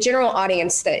the general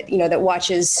audience that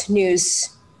watches news,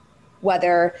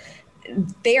 weather,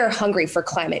 they are hungry for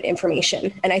climate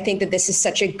information. And I think that this is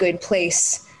such a good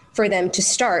place for them to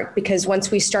start, because once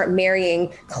we start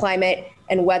marrying climate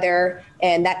and weather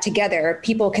and that together,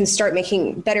 people can start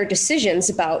making better decisions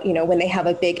about, when they have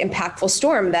a big impactful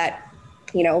storm that,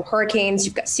 hurricanes,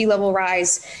 you've got sea level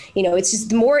rise, it's just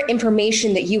the more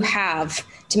information that you have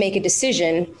to make a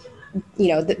decision,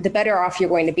 the better off you're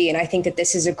going to be. And I think that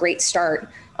this is a great start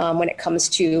when it comes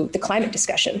to the climate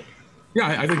discussion. Yeah,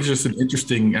 I think it's just an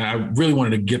interesting, I really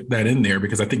wanted to get that in there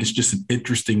because I think it's just an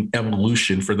interesting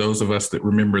evolution for those of us that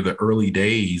remember the early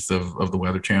days of the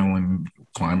Weather Channel and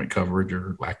climate coverage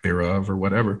or lack thereof or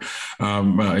whatever.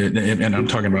 And I'm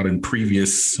talking about in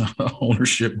previous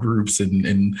ownership groups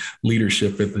and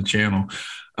leadership at the channel.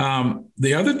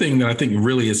 The other thing that I think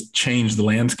really has changed the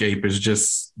landscape is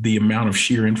just the amount of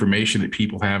sheer information that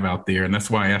people have out there. And that's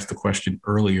why I asked the question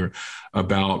earlier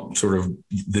about sort of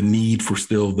the need for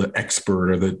still the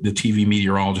expert or the TV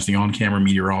meteorologist, the on-camera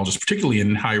meteorologist, particularly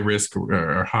in high risk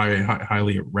or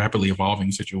highly rapidly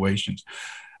evolving situations.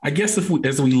 I guess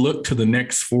as we look to the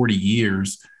next 40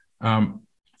 years,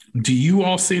 do you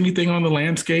all see anything on the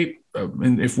landscape?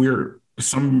 And if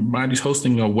somebody's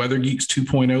hosting a Weather Geeks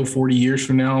 2.0 40 years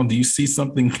from now, do you see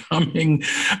something coming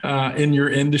in your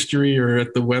industry or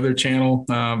at the Weather Channel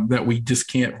that we just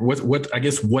can't?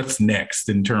 What's next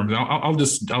in terms?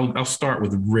 I'll start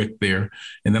with Rick there,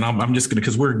 and then I'm just going to,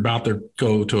 because we're about to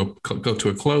go to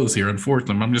a close here.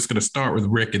 Unfortunately, I'm just going to start with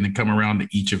Rick and then come around to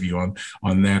each of you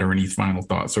on that or any final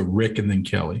thoughts. So Rick and then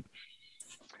Kelly.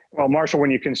 Well, Marshall,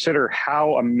 when you consider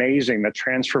how amazing the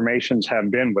transformations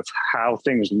have been with how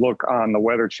things look on the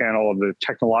Weather Channel, the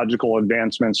technological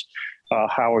advancements,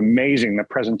 how amazing the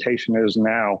presentation is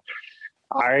now,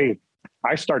 I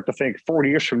start to think 40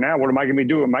 years from now, what am I going to be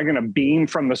doing? Am I going to beam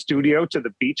from the studio to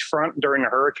the beachfront during a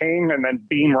hurricane and then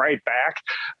beam right back?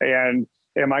 And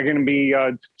am I going to be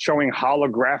showing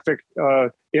holographic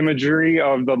imagery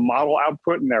of the model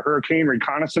output and the hurricane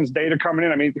reconnaissance data coming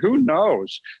in? I mean, who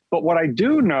knows? But what I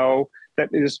do know that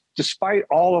is, despite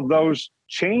all of those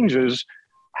changes,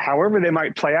 however they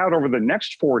might play out over the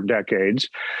next 4 decades,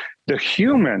 the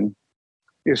human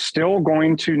is still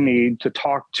going to need to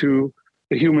talk to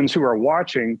the humans who are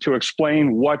watching to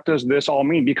explain what does this all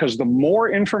mean? Because the more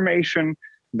information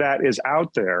that is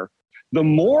out there, the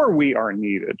more we are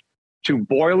needed to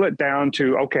boil it down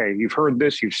to, okay, you've heard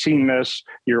this, you've seen this,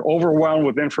 you're overwhelmed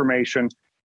with information.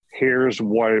 Here's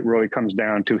what it really comes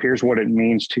down to. Here's what it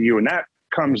means to you. And that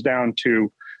comes down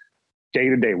to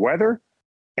day-to-day weather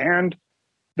and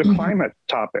the climate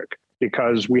topic,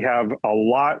 because we have a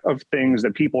lot of things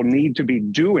that people need to be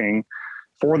doing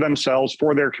for themselves,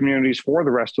 for their communities, for the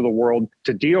rest of the world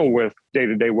to deal with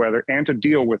day-to-day weather and to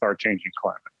deal with our changing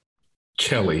climate.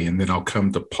 Kelly, and then I'll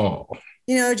come to Paul.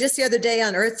 Just the other day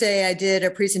on Earth Day, I did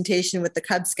a presentation with the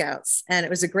Cub Scouts, and it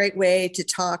was a great way to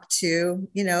talk to,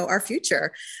 our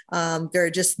future. They're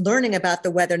just learning about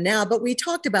the weather now, but we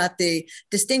talked about the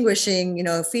distinguishing,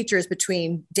 features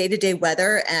between day-to-day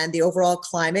weather and the overall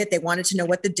climate. They wanted to know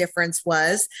what the difference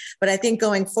was. But I think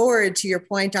going forward, to your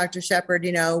point, Dr. Shepard,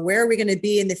 where are we going to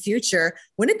be in the future?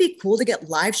 Wouldn't it be cool to get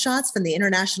live shots from the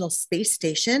International Space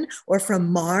Station or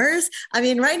from Mars? I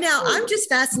mean, right now, I'm just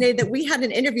fascinated that we had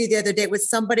an interview the other day with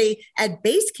somebody at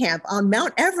base camp on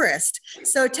Mount Everest.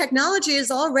 So technology is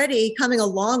already coming a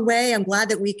long way. I'm glad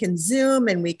that we can Zoom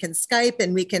and we can Skype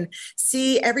and we can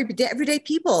see everyday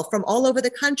people from all over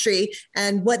the country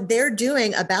and what they're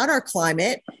doing about our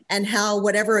climate and how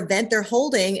whatever event they're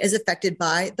holding is affected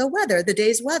by the weather, the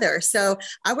day's weather. So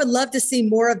I would love to see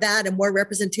more of that and more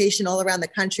representation all around the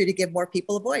country to give more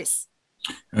people a voice.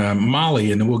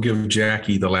 Molly, and then we'll give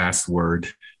Jackie the last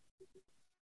word.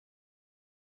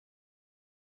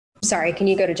 Sorry, can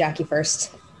you go to Jackie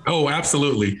first? Oh,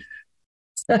 absolutely.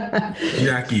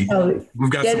 Jackie, we've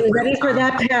got getting ready for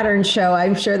that pattern show.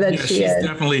 I'm sure that she is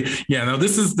definitely. Yeah, no,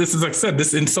 this is like I said,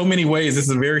 this in so many ways, this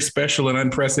is a very special and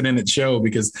unprecedented show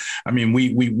because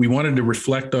we wanted to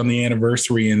reflect on the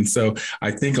anniversary, and so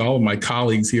I thank all of my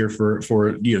colleagues here for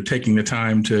taking the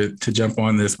time to jump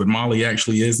on this. But Molly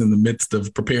actually is in the midst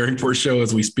of preparing for a show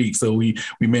as we speak, so we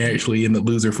may actually end the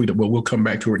loser if we don't. But we'll come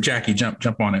back to her. Jackie,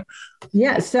 jump on it.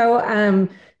 Yeah. So.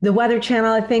 The Weather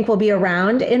Channel, I think, will be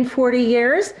around in 40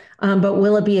 years, but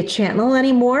will it be a channel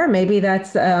anymore? Maybe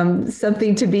that's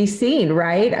something to be seen,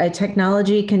 right?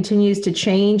 Technology continues to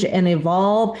change and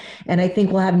evolve, and I think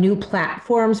we'll have new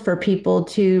platforms for people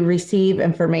to receive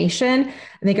information.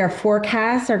 I think our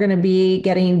forecasts are going to be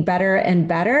getting better and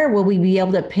better. Will we be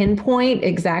able to pinpoint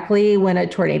exactly when a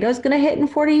tornado is going to hit in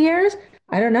 40 years?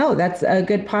 I don't know. That's a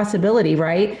good possibility,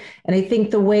 right? And I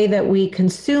think the way that we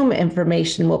consume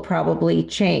information will probably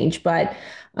change. But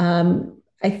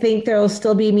I think there will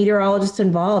still be meteorologists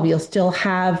involved. You'll still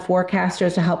have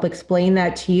forecasters to help explain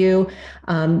that to you.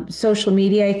 Social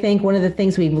media, I think one of the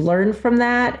things we've learned from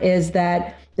that is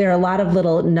that there are a lot of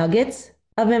little nuggets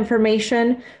of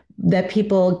information that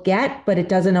people get, but it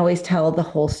doesn't always tell the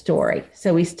whole story.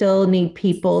 So we still need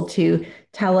people to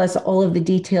tell us all of the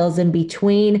details in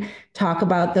between, talk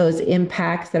about those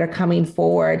impacts that are coming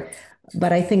forward.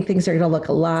 But I think things are going to look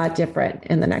a lot different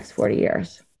in the next 40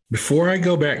 years. Before I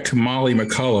go back to Molly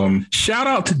McCullum, shout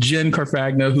out to Jen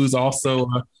Carfagna, who's also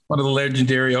one of the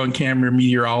legendary on-camera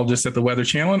meteorologists at the Weather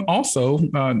Channel, and also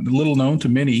little known to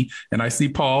many. And I see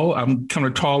Paul, I'm kind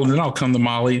of tall, and then I'll come to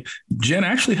Molly. Jen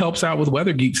actually helps out with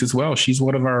Weather Geeks as well. She's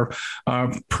one of our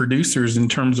producers in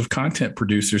terms of content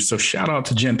producers. So shout out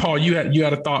to Jen. Paul, you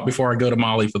had a thought before I go to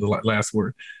Molly for the last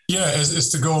word. Yeah, it's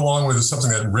to go along with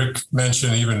something that Rick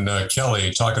mentioned, even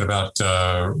Kelly, talking about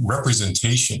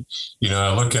representation.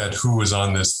 I look at who is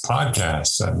on this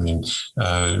podcast. I mean,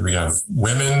 we have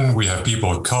women, we have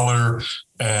people of color,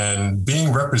 and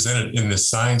being represented in this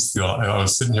science field. I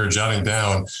was sitting here jotting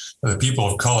down the people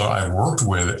of color I've worked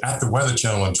with at the Weather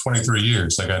Channel in 23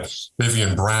 years. I got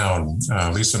Vivian Brown,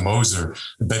 Lisa Moser,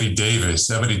 Betty Davis,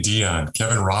 Ebony Dion,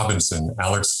 Kevin Robinson,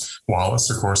 Alex Wallace,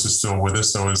 of course, is still with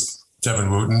us. So is Kevin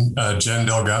Wooten, Jen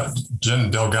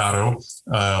Delgado,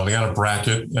 Leanna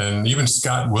Brackett, and even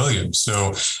Scott Williams.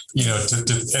 So,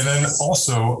 and then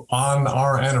also on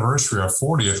our anniversary, our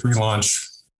 40th, we launched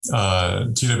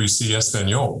TWC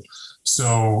Espanol.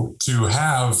 So to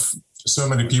have so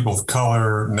many people of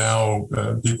color, now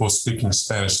people speaking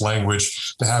Spanish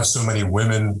language, to have so many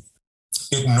women,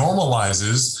 it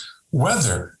normalizes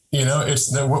weather.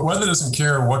 Weather doesn't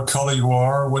care what color you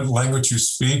are, what language you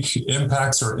speak,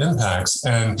 impacts.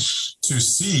 And to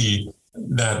see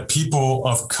that people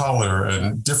of color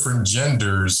and different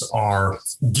genders are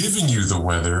giving you the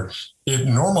weather, it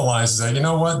normalizes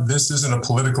that, this isn't a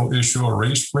political issue, a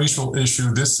racial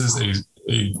issue. This is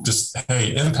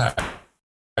impact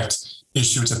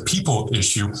issue. It's a people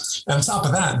issue. And on top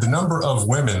of that, the number of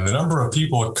women, the number of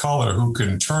people of color who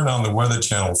can turn on the Weather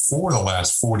Channel for the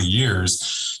last 40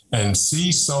 years and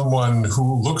see someone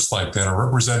who looks like that or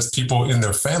represents people in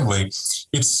their family,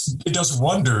 it does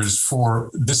wonders for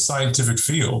this scientific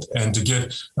field, and to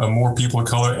get more people of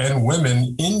color and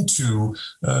women into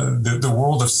the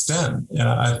world of STEM. And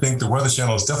I think the Weather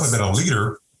Channel has definitely been a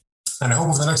leader. And I hope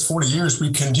over the next 40 years,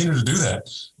 we continue to do that.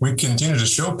 We continue to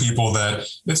show people that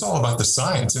it's all about the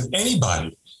science, and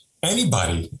anybody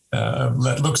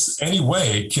that looks any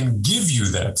way can give you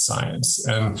that science.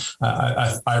 And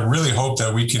I really hope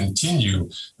that we continue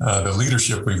the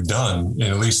leadership we've done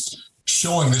in at least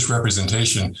showing this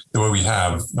representation the way we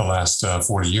have the last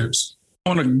 40 years.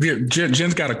 I want to get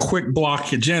Jen's got a quick block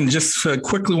here. Jen, just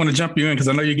quickly want to jump you in because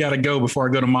I know you got to go before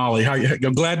I go to Molly.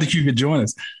 I'm glad that you could join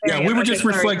us. Yeah, we were just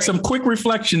some quick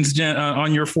reflections, Jen,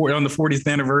 on the 40th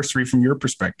anniversary from your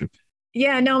perspective.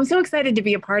 Yeah, no, I'm so excited to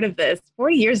be a part of this.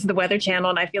 40 years of the Weather Channel,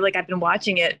 and I feel like I've been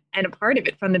watching it and a part of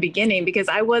it from the beginning because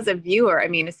I was a viewer. I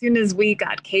mean, as soon as we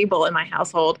got cable in my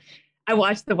household, I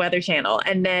watched the Weather Channel,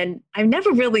 and then I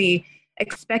never really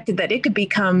expected that it could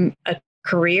become a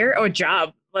career or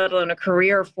job, let alone a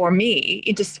career for me.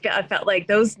 I felt like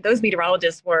those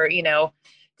meteorologists were,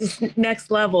 just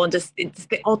next level and just it's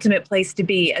the ultimate place to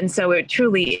be. And so it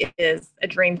truly is a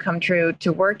dream come true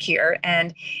to work here,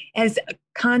 and has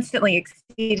constantly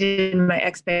exceeded my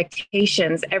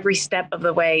expectations every step of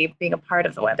the way being a part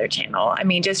of the Weather Channel. I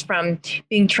mean, just from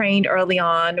being trained early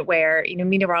on where,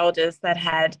 meteorologists that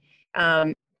had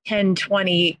 10,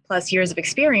 20 plus years of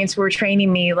experience were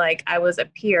training me like I was a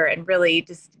peer and really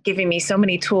just giving me so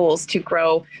many tools to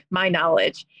grow my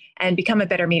knowledge and become a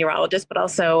better meteorologist. But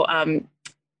also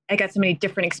I got so many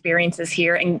different experiences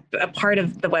here and a part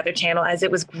of the Weather Channel as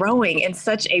it was growing in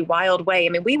such a wild way. I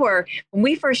mean, when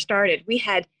we first started, we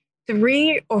had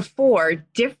 3 or 4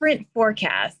 different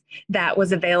forecasts that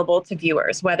was available to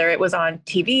viewers, whether it was on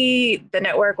TV, the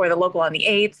network, or the local on the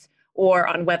 8s, or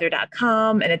on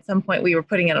weather.com. And at some point we were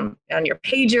putting it on your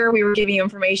pager, we were giving you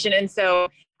information. And so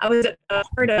I was a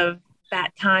part of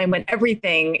that time when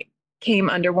everything came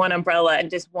under one umbrella and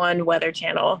just one Weather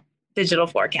Channel digital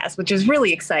forecast, which is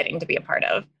really exciting to be a part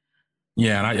of.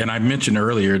 Yeah, and I mentioned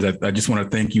earlier that I just want to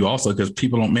thank you also because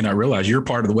people may not realize you're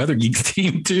part of the Weather Geeks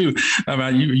team too. I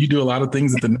mean, you do a lot of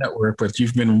things at the network, but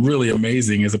you've been really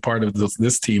amazing as a part of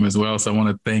this team as well. So I want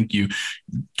to thank you.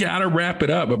 Got to wrap it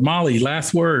up. But Molly,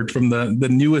 last word from the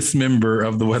newest member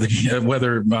of the Weather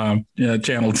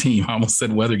Channel team. I almost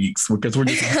said Weather Geeks because we're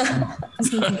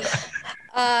just.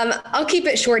 I'll keep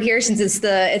it short here since it's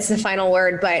the final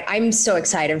word, but I'm so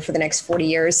excited for the next 40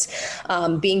 years.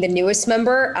 Being the newest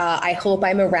member, I hope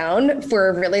I'm around for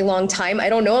a really long time. I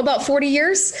don't know about 40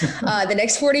 years, the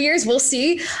next 40 years, we'll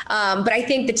see. But I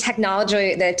think the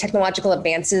technological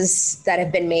advances that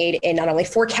have been made in not only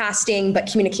forecasting, but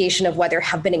communication of weather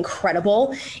have been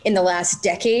incredible in the last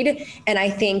decade. And I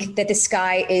think that the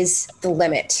sky is the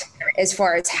limit as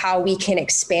far as how we can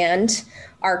expand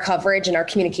our coverage and our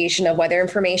communication of weather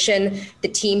information. The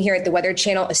team here at the Weather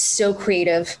Channel is so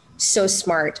creative, so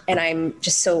smart, and I'm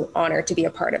just so honored to be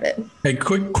a part of it. Hey,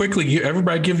 quickly,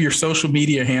 everybody give your social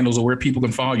media handles or where people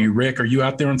can follow you. Rick, are you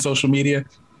out there on social media?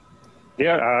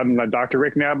 Yeah, I'm Dr.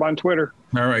 Rick Knabb on Twitter.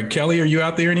 All right. Kelly, are you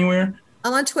out there anywhere?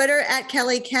 I'm on Twitter at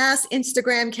Kelly Cass,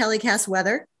 Instagram, Kelly Cass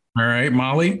Weather. All right.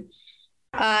 Molly?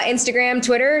 Instagram,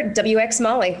 Twitter, WX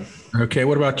Molly. Okay.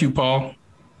 What about you, Paul?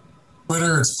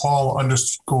 Twitter, it's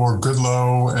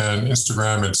Paul_Goodlow, and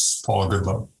Instagram, it's Paula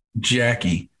Goodlow.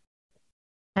 Jackie?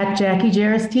 At Jackie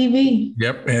Jarris TV.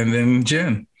 Yep. And then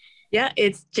Jen? Yeah,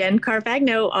 it's Jen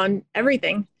Carfagno on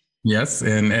everything. Yes.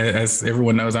 And as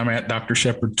everyone knows, I'm at Dr.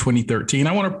 Shepard 2013.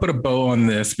 I want to put a bow on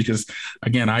this because,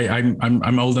 again,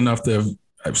 I'm old enough to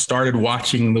have started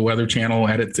watching the Weather Channel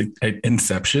at its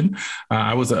inception.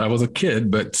 I was a kid,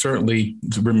 but certainly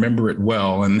remember it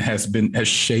well, and has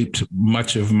shaped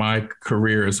much of my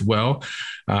career as well.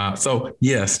 So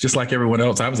yes, just like everyone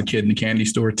else, I was a kid in the candy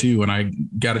store too, and I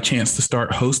got a chance to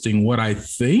start hosting what I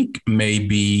think may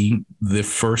be the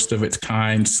first of its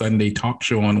kind Sunday talk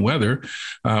show on weather,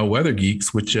 Weather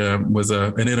Geeks, which was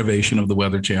an innovation of the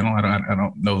Weather Channel. I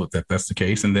don't know that that's the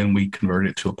case, and then we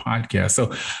converted it to a podcast.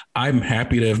 So I'm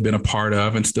happy to have been a part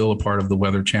of and still a part of the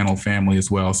Weather Channel family as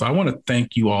well. So I want to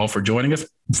thank you all for joining us.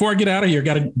 Before I get out of here,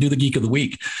 got to do the Geek of the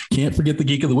Week. Can't forget the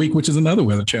Geek of the Week, which is another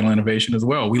Weather Channel innovation as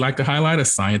well. We like to highlight a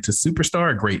scientist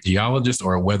superstar, a great geologist,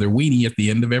 or a weather weenie at the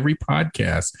end of every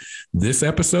podcast. This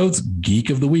episode's Geek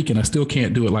of the Week, and I still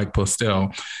can't do it like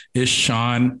Postel, is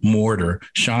Sean Morter.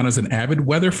 Sean is an avid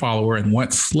weather follower and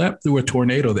once slept through a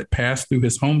tornado that passed through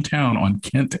his hometown on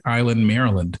Kent Island,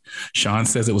 Maryland. Sean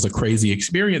says it was a crazy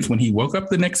experience when he woke up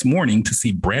the next morning to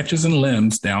see branches and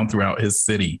limbs down throughout his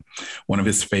city. One of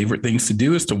his favorite things to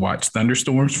do is to watch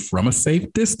thunderstorms from a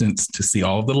safe distance to see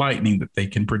all of the lightning that they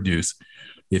can produce.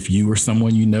 If you or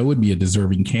someone you know would be a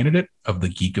deserving candidate of the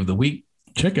Geek of the Week,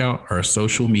 check out our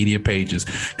social media pages.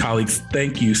 Colleagues,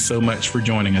 thank you so much for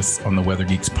joining us on the Weather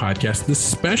Geeks podcast, this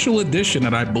special edition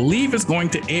that I believe is going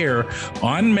to air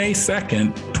on May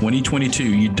 2nd, 2022.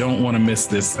 You don't want to miss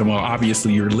this. And well,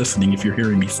 obviously you're listening if you're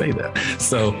hearing me say that.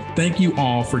 So thank you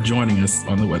all for joining us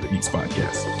on the Weather Geeks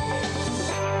podcast.